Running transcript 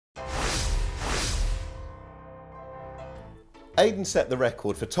Aidan set the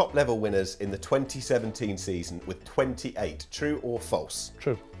record for top level winners in the 2017 season with 28. True or false?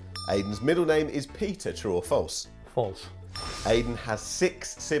 True. Aidan's middle name is Peter. True or false? False. Aidan has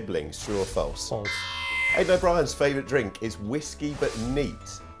 6 siblings. True or false? False. Aidan O'Brien's favourite drink is whiskey but neat.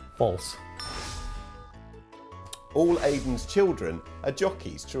 False. All Aidan's children are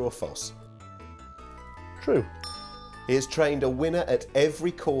jockeys. True or false? True. He has trained a winner at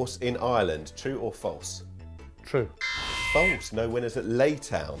every course in Ireland. True or false? True. False. No winners at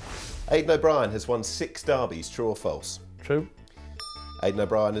Laytown. Aidan O'Brien has won 6 derbies. True or false? True. Aidan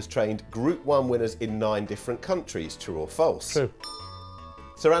O'Brien has trained Group 1 winners in 9 different countries. True or false? True.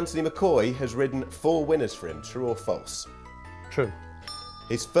 Sir Anthony McCoy has ridden 4 winners for him. True or false? True.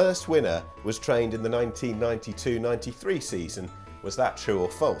 His first winner was trained in the 1992-93 season. Was that true or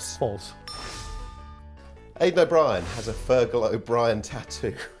false? False. Aidan O'Brien has a Fergal O'Brien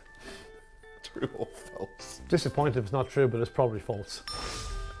tattoo. True or false? Disappointed if it's not true, but it's probably false.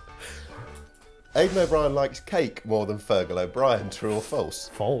 Aidan O'Brien likes cake more than Fergal O'Brien. True or false?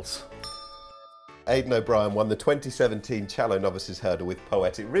 False. Aidan O'Brien won the 2017 Challow Novices Hurdle with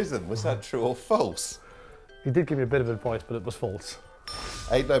Poetic Rhythm. Was that true or false? He did give me a bit of advice, but it was false.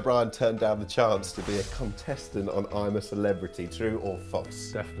 Aidan O'Brien turned down the chance to be a contestant on I'm a Celebrity. True or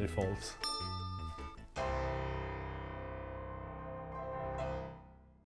false? Definitely false.